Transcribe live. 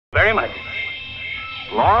very much.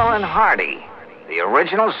 Laurel and Hardy, the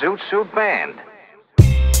original Zoot Suit Band.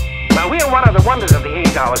 Well, we are one of the wonders of the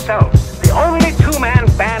age ourselves. The only two-man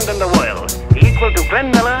band in the world, equal to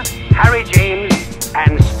Glenn Miller, Harry James,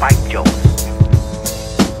 and Spike Jones.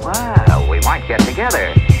 Well, we might get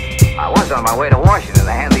together. I was on my way to Washington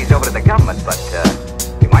to hand these over to the government, but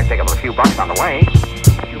we might pick up a few bucks on the way.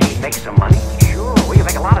 You mean make some money? Sure, we can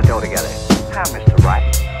make a lot of dough together. How, Mr. Wright?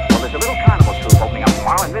 Well, there's a little carnival troupe opening up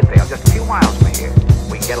tomorrow in Midvale, just a few miles from here.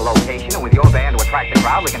 We can get a location, and with your band to attract the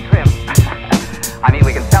crowd, we can trim. I mean,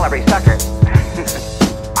 we can sell every sucker.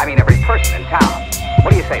 I mean, every person in town.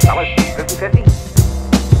 What do you say, fellas? 50-50?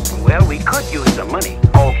 Well, we could use some money.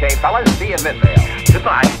 Okay, fellas, see you in Midvale.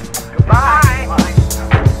 Goodbye. Goodbye. Bye.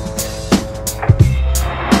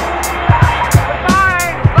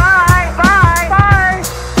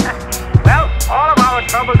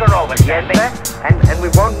 Troubles are over, yes, sir? And we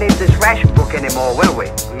won't need this ration book anymore, will we?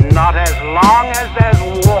 Not as long as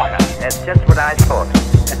there's water. That's just what I thought.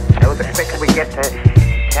 The quicker we get to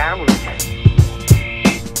town,